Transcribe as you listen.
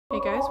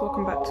guys,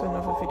 welcome back to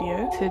another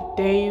video.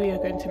 Today we are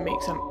going to make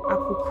some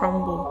apple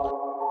crumble.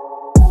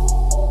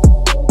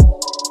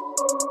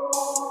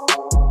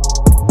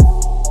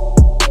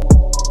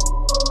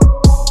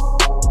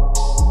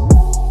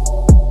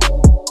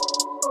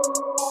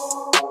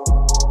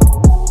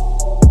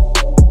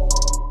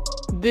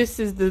 This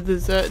is the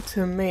dessert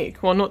to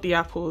make, well, not the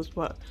apples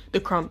but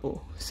the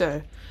crumble.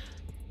 So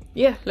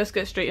yeah, let's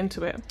get straight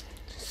into it.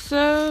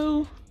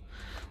 So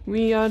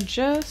we are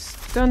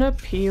just gonna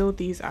peel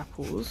these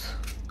apples.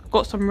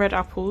 Got some red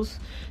apples,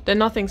 they're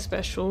nothing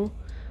special.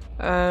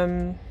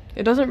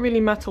 It doesn't really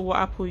matter what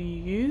apple you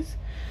use.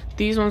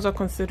 These ones are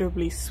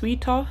considerably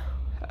sweeter.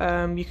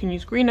 You can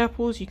use green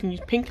apples, you can use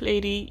pink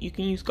lady, you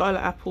can use gala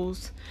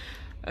apples,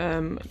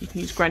 you can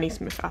use Granny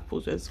Smith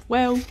apples as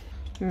well.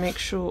 Make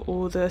sure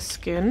all the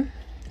skin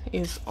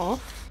is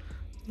off,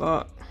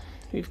 but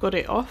we've got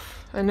it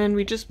off, and then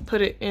we just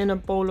put it in a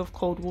bowl of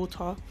cold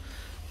water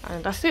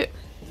and that's it.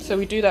 So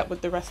we do that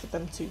with the rest of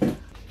them too.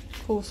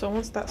 Cool, so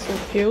once that's all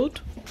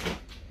peeled,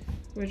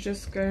 we're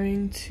just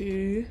going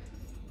to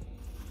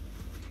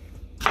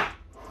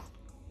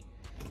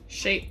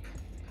shape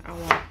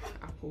our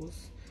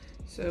apples.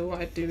 So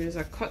what I do is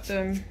I cut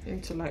them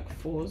into like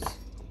 4s,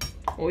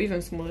 or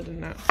even smaller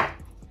than that.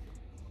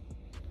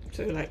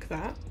 So like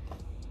that.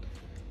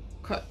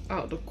 Cut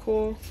out the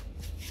core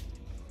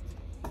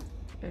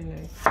and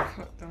then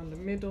cut down the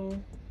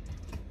middle,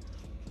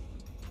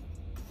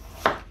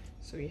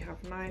 so we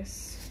have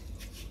nice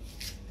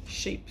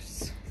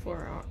shapes for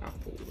our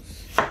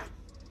apples.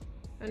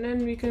 And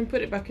then we can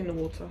put it back in the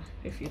water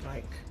if you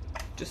like,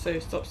 just so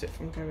it stops it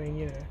from going,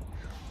 you know,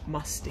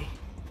 musty.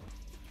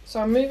 So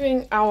I'm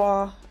moving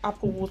our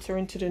apple water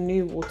into the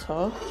new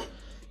water,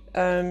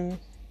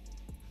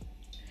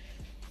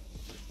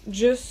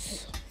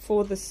 just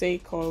for the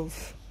sake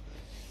of,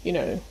 you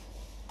know,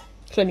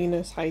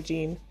 cleanliness,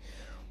 hygiene,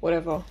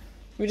 whatever.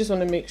 We just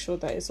want to make sure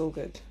that it's all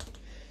good.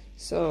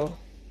 So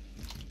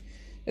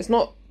it's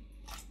not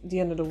the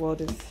end of the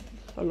world if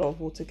a lot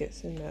of water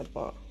gets in there,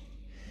 but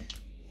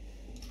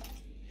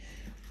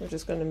we're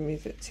just going to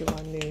move it to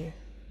our new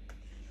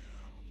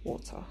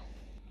water.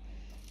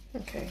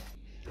 Okay,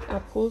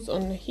 apples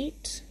on the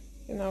heat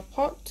in our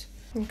pot.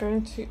 I'm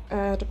going to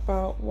add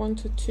about 1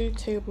 to 2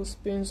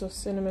 tablespoons of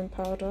cinnamon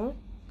powder.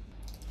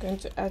 Going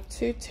to add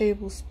 2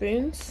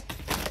 tablespoons,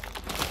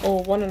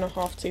 or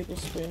 1.5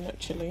 tablespoon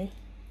actually,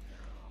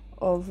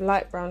 of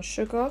light brown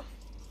sugar,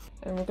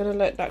 and we're going to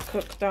let that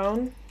cook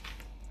down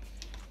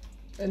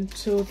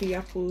until the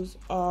apples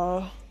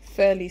are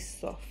fairly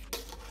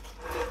soft.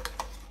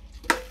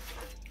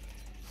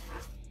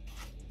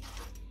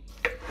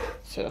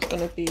 So that's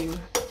going to be,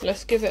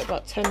 let's give it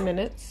about 10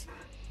 minutes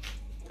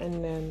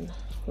and then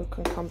we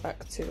can come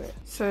back to it.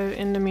 So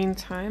in the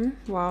meantime,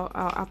 while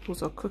our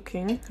apples are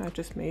cooking, I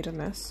just made a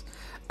mess.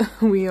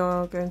 We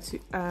are going to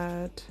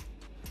add,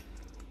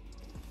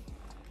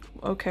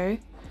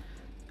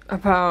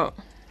 about,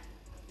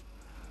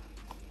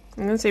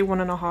 I'm going to say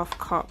 1.5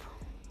 cup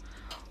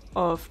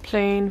of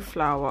plain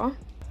flour.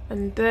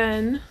 And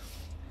then,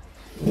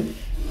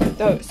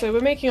 so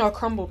we're making our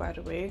crumble, by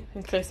the way,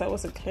 in case that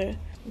wasn't clear.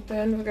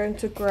 Then we're going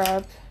to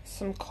grab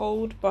some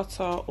cold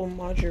butter or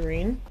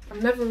margarine.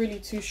 I'm never really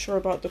too sure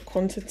about the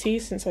quantity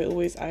since I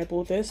always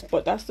eyeball this,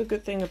 but that's the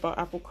good thing about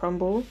apple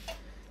crumble.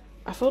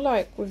 I feel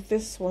like with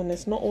this one,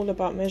 it's not all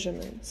about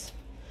measurements.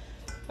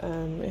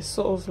 It's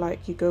sort of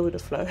like you go with the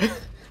flow.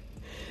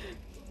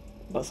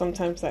 But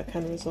sometimes that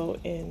can result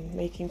in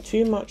making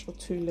too much or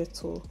too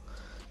little.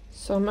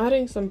 So I'm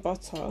adding some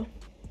butter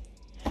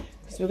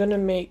because we're going to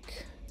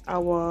make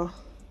our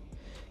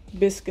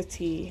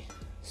biscuity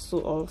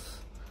sort of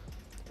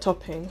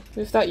topping.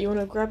 With that, you want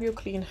to grab your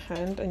clean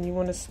hand and you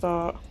want to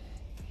start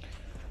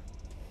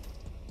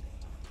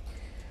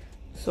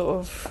sort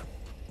of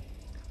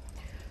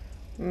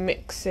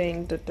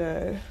mixing the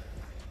dough,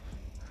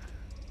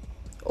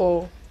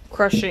 or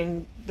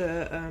crushing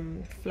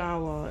the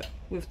flour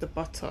with the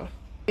butter.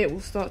 It will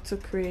start to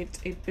create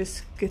a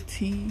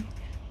biscuity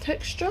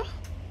texture.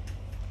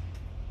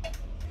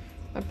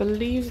 I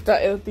believe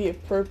that it would be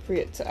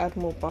appropriate to add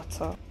more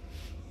butter.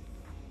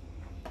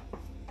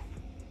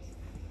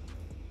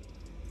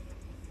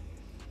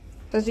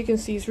 As you can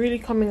see, it's really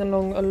coming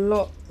along a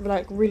lot,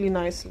 like really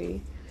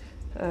nicely.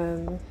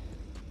 And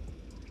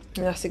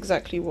that's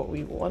exactly what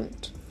we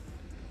want.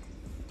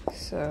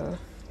 So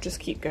just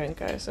keep going,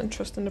 guys, and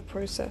trust in the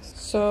process.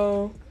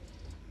 So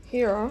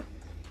here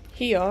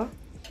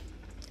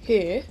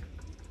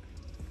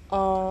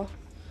are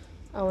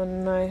our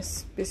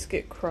nice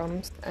biscuit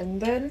crumbs, and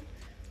then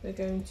we're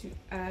going to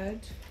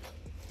add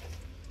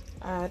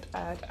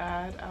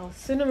our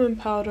cinnamon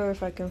powder,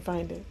 if I can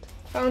find it.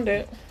 Found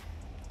it.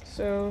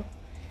 So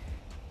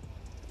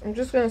I'm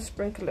just going to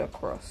sprinkle it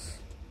across,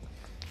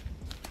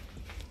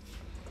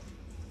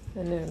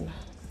 and then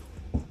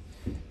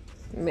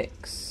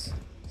mix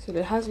so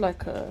it has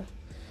like a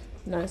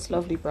nice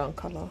lovely brown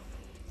color.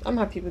 I'm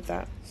happy with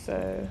that,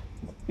 so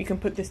we can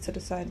put this to the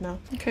side now.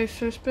 Okay,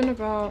 so it's been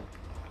about,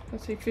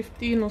 let's say,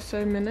 15 or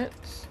so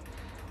minutes.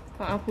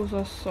 Our apples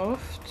are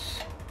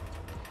soft.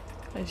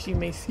 as you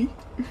may see,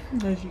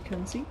 as you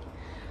can see.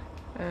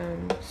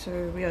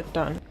 So we are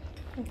done.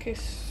 Okay,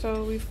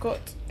 so we've got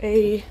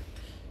a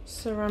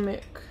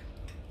ceramic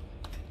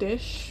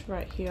dish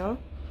right here.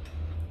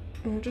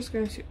 And we're just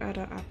going to add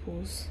our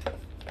apples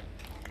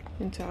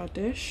into our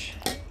dish.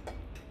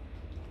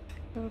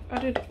 I've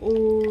added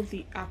all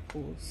the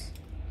apples.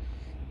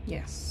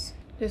 Yes.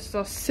 This is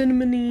our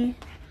cinnamony,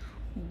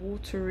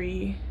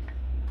 watery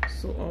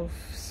sort of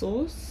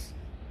sauce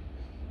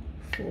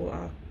for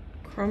our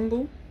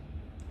crumble.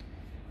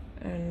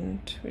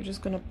 And we're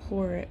just gonna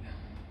pour it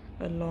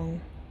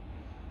along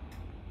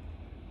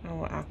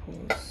our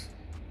apples.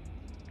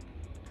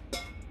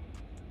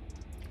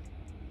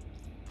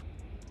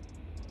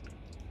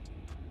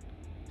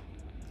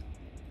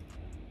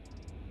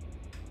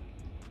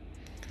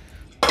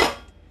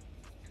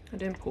 I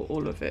didn't put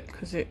all of it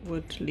because it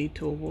would lead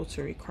to a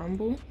watery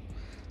crumble,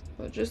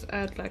 but just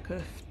add like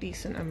a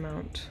decent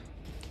amount.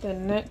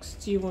 Then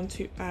next you want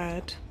to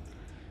add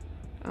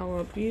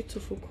our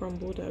beautiful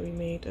crumble that we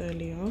made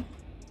earlier,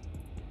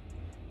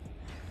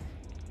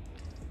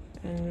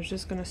 and we're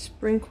just gonna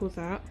sprinkle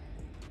that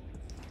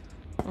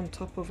on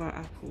top of our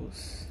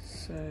apples.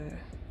 So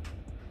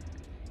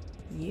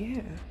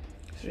yeah,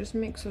 so just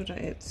make sure that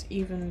it's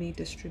evenly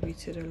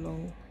distributed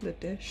along the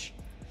dish.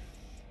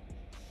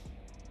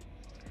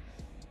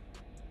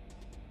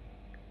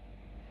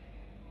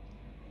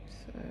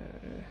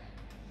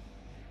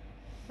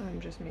 I'm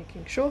just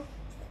making sure.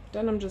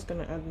 Then I'm just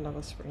gonna add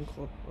another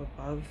sprinkle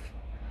above.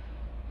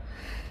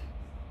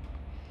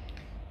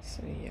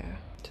 So yeah,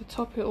 to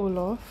top it all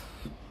off,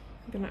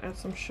 I'm gonna add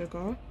some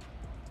sugar,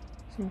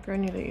 some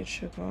granulated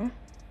sugar.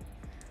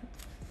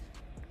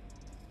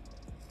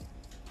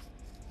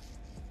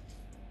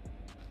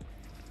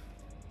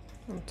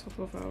 On top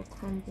of our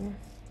crumble.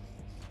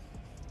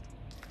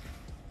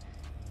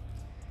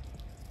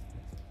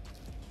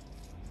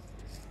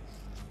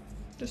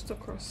 Just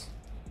across.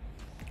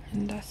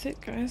 And that's it,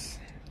 guys.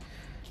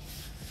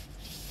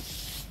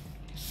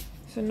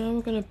 So now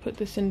we're gonna put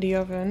this in the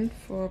oven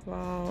for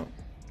about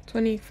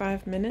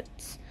 25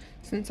 minutes.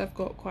 Since I've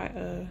got quite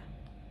a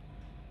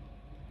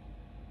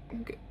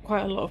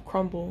lot of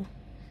crumble,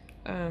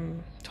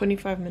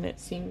 25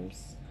 minutes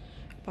seems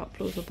about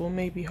plausible.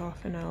 Maybe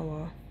half an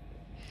hour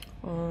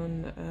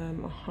on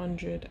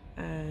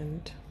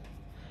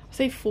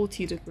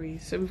 40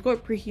 degrees. So we've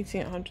got preheating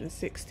at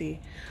 160,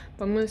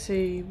 but I'm gonna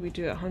say we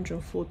do it at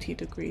 140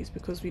 degrees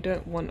because we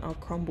don't want our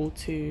crumble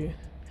to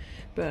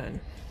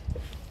burn.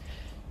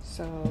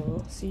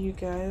 So see you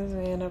guys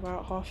in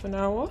about half an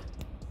hour.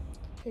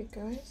 Okay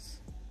guys,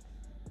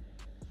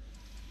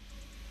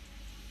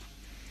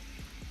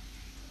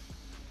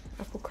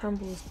 apple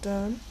crumble is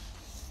done,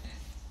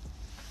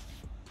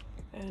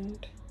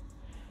 and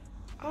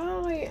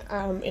I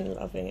am in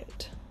loving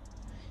it.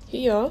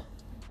 Here,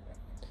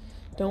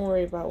 don't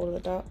worry about all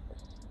of that.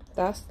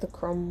 That's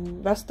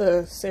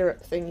the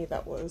syrup thingy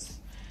that was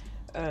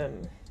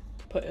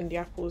put in the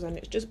apples, and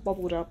it's just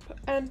bubbled up,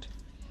 and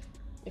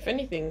if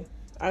anything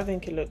I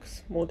think it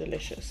looks more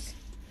delicious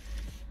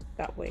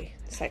that way.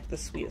 It's like the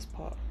sweetest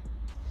part.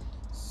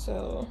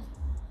 So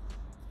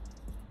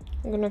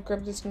I'm gonna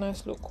grab this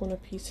nice little corner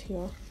piece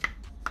here.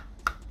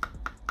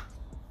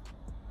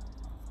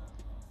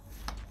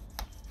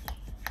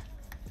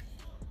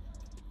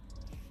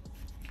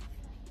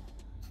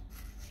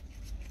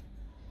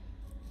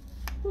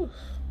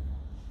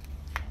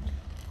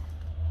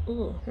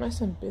 Ooh,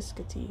 nice and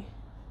biscuity.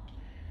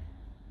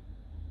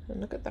 And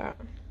look at that.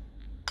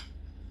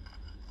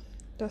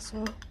 That's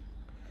our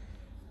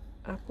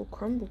apple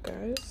crumble,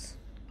 guys.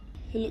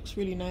 It looks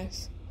really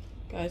nice,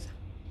 guys.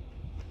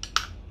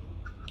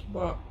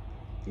 But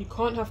you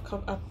can't have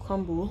apple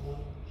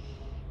crumble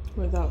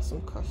without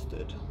some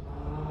custard.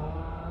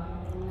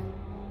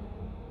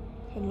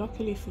 And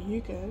luckily for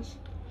you guys,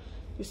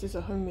 this is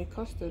a homemade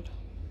custard.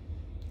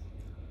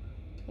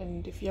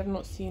 And if you have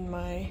not seen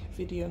my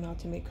video on how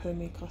to make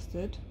homemade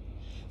custard,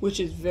 which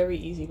is very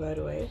easy by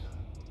the way,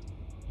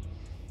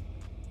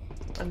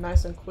 and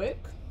nice and quick,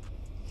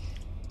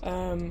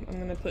 I'm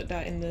gonna put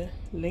that in the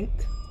link.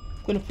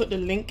 I'm gonna put the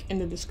link in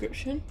the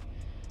description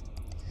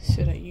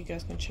so that you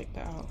guys can check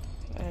that out.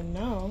 And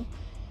now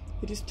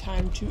it is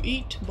time to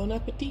eat. Bon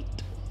appetit.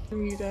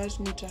 You guys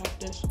need to have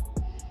this.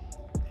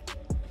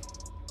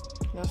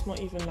 That's not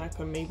even like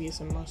a maybe,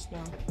 it's a must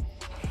now.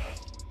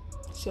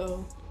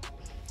 So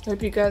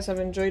hope you guys have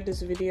enjoyed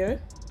this video,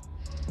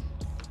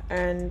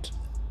 and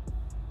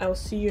I'll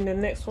see you in the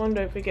next one.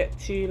 Don't forget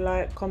to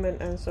like,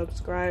 comment and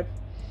subscribe.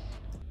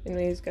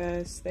 Anyways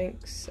guys,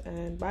 thanks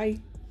and bye.